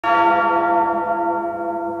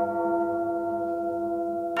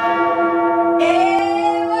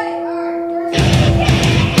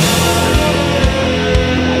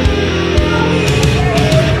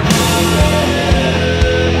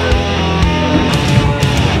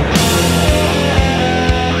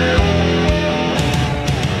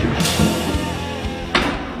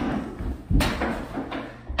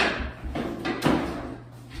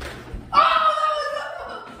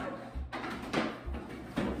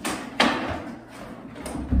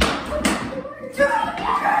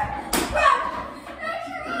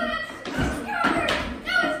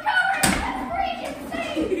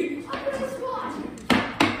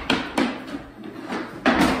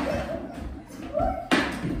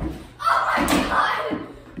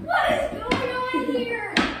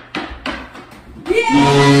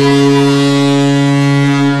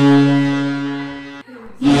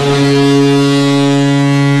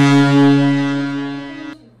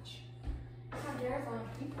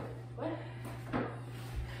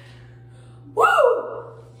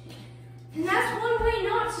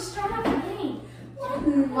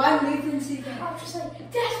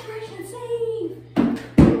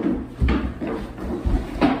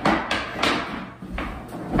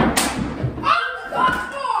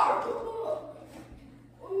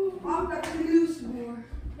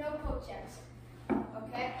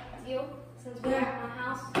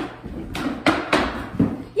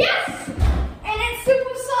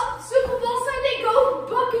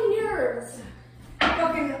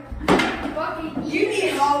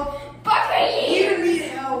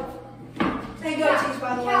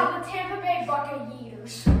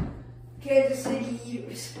Kansas City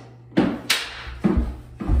use?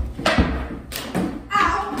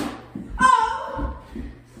 Ow! Oh!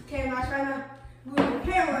 Okay, I'm not trying to move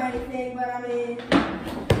the camera or anything, but I mean.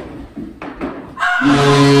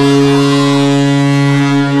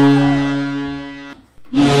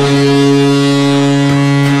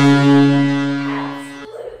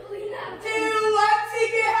 Absolutely not. Do you like to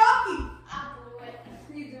get hockey? I blew it.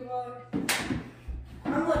 You do what?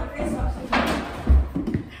 I'm looking face off.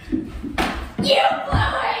 You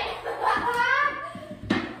blew it!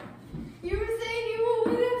 You were saying you will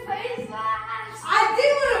win a face off. I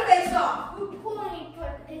did win a face off. Good point,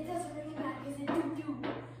 but it doesn't really matter because it didn't do.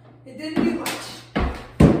 It didn't do much.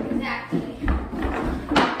 Exactly.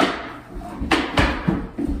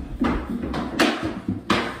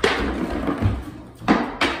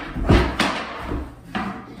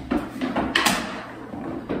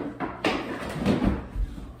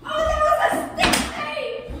 Oh, that was a stick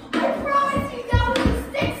save! I promise you that was a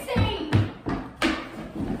stick save!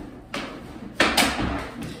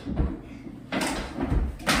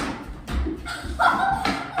 Oh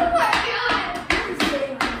my god!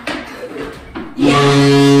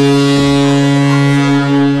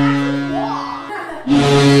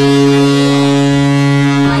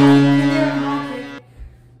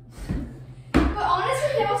 But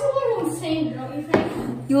honestly, that was a little insane, don't you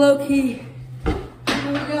think? You low key. Here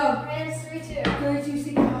we go. And it's 3-2. 32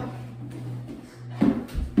 seconds.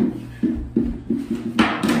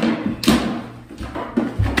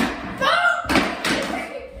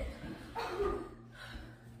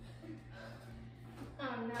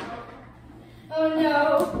 Oh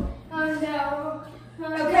no. Oh no.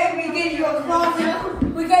 Okay, we get you a closet.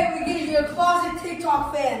 We get you a closet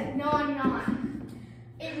TikTok fan. No, I'm not.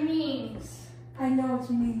 It means. I know what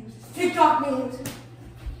you mean. TikTok memes.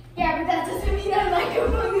 Yeah, but that doesn't mean I like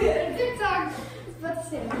a TikTok. It's about to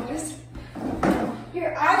say boys.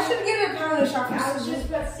 Here, I should give it a penalty shot. I was just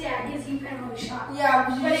about to say I gives you penalty shot. Yeah,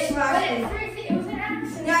 but you But just smashed it. it was an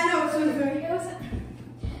accident. Yeah, I know it's It very. was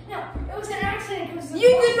no, it was an accident. It was the You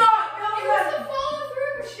did not. It was the follow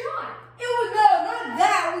through of a shot. It was not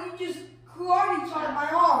that. You just karate chopped my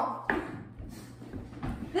arm.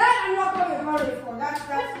 That I'm not going to penalty for. That's.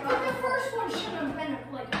 But the first one shouldn't have been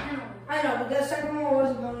like a penalty. I know, but the second one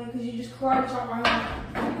was a penalty because you just karate chopped my arm.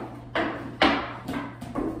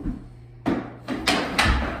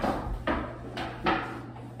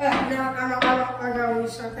 I gotta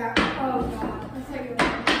restart that. Oh god. I thought you were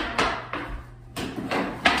going to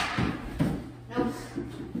nope.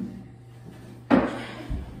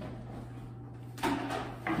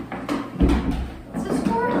 What's the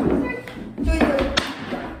score? 3-3.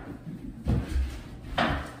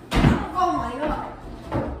 Oh my god.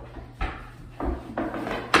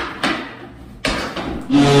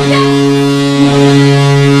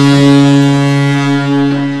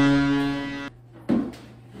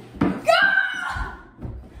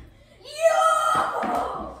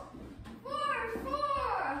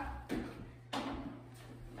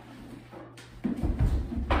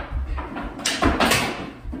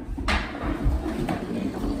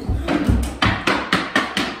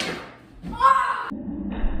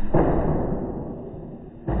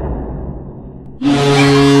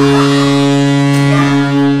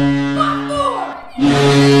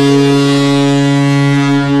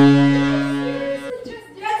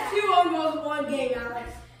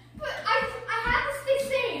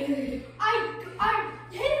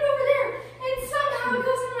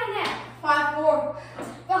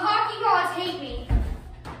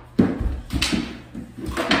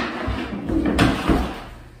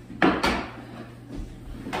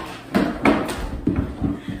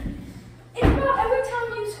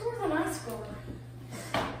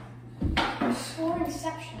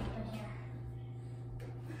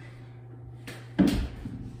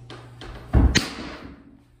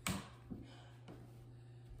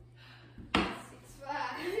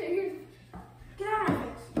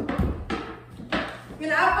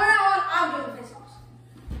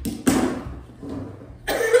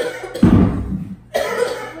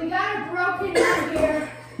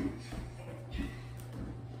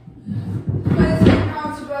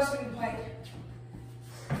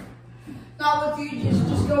 Not with you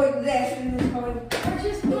just going this and then going. We're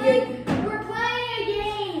just playing. We're playing a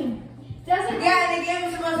game. Doesn't. Yeah, the game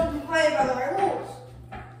is supposed to be played by the right rules.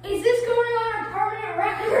 Is this going on our permanent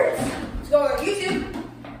records? It's going on YouTube.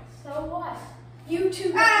 So what?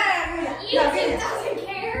 YouTube. YouTube Doesn't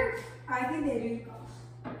care. I think they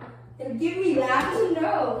do. And give me that.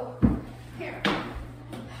 No. Here.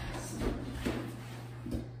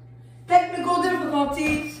 Technical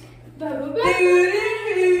difficulties.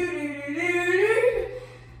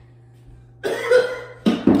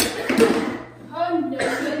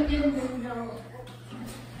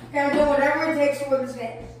 Okay, I'm doing whatever it takes to win this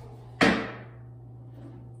game.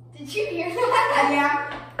 Did you hear that? Yeah.